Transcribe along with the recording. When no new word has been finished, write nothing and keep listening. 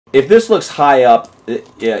If this looks high up,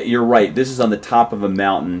 yeah, you're right. This is on the top of a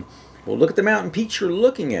mountain. Well, look at the mountain peaks you're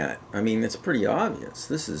looking at. I mean, it's pretty obvious.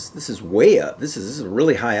 This is way up. This is a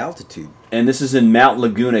really high altitude. And this is in Mount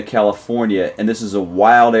Laguna, California, and this is a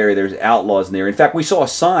wild area. There's outlaws in there. In fact, we saw a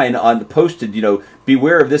sign posted,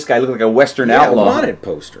 beware of this guy. Looked like a Western outlaw. Yeah, wanted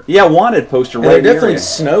poster. Yeah, wanted poster. And right there in the definitely area.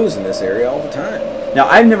 snows in this area all the time. Now,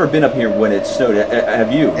 I've never been up here when it snowed.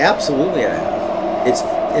 Have you? Absolutely, I have.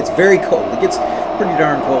 It's very cold. It gets pretty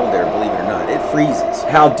darn cold there, believe it or not. It freezes.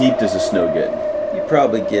 How deep does the snow get? You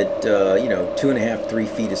probably get 2.5, 3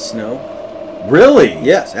 feet of snow. Really?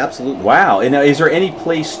 Yes, absolutely. Wow. And now, is there any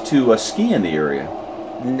place to ski in the area?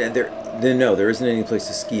 No, there isn't any place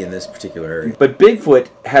to ski in this particular area. But Bigfoot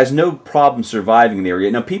has no problem surviving in the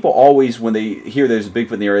area. Now, people always, when they hear there's a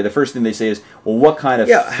Bigfoot in the area, the first thing they say is, well, what kind of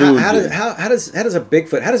food? How does a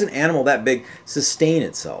Bigfoot, how does an animal that big sustain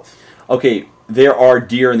itself? Okay, there are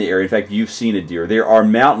deer in the area. In fact, you've seen a deer. There are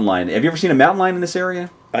mountain lions. Have you ever seen a mountain lion in this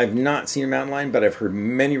area? I've not seen a mountain lion, but I've heard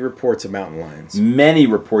many reports of mountain lions. Many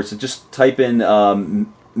reports. Just type in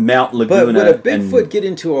Mount Laguna. But would a Bigfoot get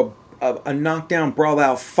into a knockdown,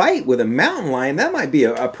 brawl-out fight with a mountain lion? That might be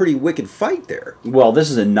a pretty wicked fight there. Well, this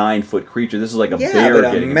is a 9-foot creature. This is like a bear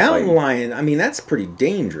but getting a mountain lion, I mean, that's pretty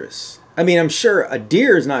dangerous. I mean, I'm sure a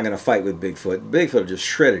deer is not going to fight with Bigfoot. Bigfoot will just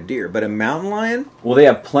shred a deer. But a mountain lion? Well, they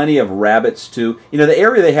have plenty of rabbits, too. The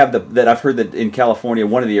area they have that I've heard that in California,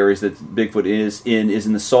 one of the areas that Bigfoot is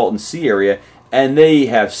in the Salton Sea area, and they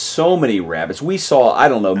have so many rabbits. We saw, I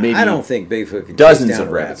don't know, maybe I don't think Bigfoot can dozens chase down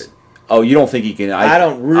of a rabbits. rabbit. Oh, you don't think he can? I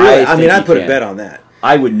don't really. I mean, I'd put a bet on that.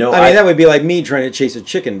 I would know. I mean, that would be like me trying to chase a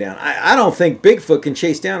chicken down. I don't think Bigfoot can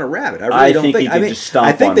chase down a rabbit. I really don't think. He could just stomp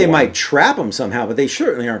I think on they one. might trap him somehow, but they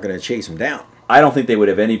certainly aren't going to chase him down. I don't think they would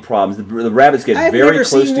have any problems. The rabbits get I've very never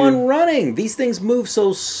close seen to one you. running. These things move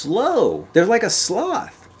so slow. They're like a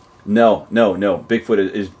sloth. No. Bigfoot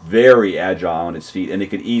is very agile on its feet, and it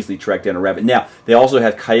could easily track down a rabbit. Now, they also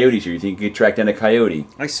have coyotes here. You think you could track down a coyote?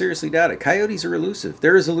 I seriously doubt it. Coyotes are elusive.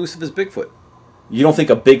 They're as elusive as Bigfoot. You don't think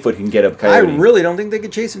a Bigfoot can get a coyote? I really don't think they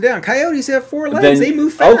could chase him down. Coyotes have 4 legs. They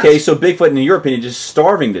move fast. Okay, so Bigfoot, in your opinion, is just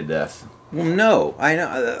starving to death. Well, no.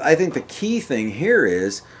 I think the key thing here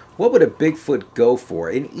is, what would a Bigfoot go for?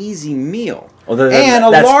 An easy meal. And a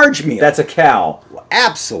large meal. That's a cow. Well,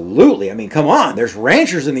 absolutely. I mean, come on. There's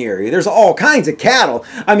ranchers in the area. There's all kinds of cattle.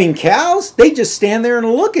 I mean, cows, they just stand there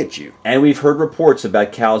and look at you. And we've heard reports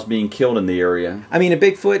about cows being killed in the area. I mean, a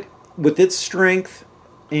Bigfoot, with its strength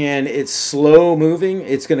and it's slow moving,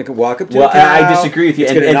 it's going to walk up to a cow. I disagree with you.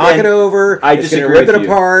 It's going to knock it over. It's going to rip it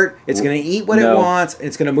apart. It's going to eat what it wants. And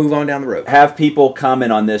it's going to move on down the road. Have people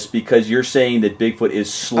comment on this, because you're saying that Bigfoot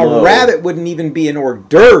is slow. A rabbit wouldn't even be an hors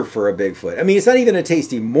d'oeuvre for a Bigfoot. I mean, it's not even a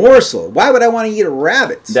tasty morsel. Why would I want to eat a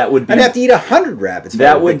rabbit? I'd have to eat 100 rabbits.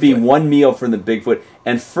 That would be one meal from the Bigfoot.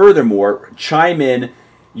 And furthermore, chime in.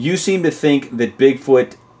 You seem to think that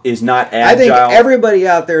Bigfoot is not agile. I think everybody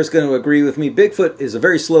out there is going to agree with me. Bigfoot is a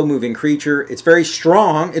very slow-moving creature. It's very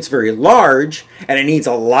strong. It's very large. And it needs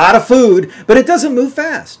a lot of food. But it doesn't move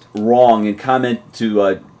fast. Wrong. And comment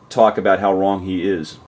to talk about how wrong he is.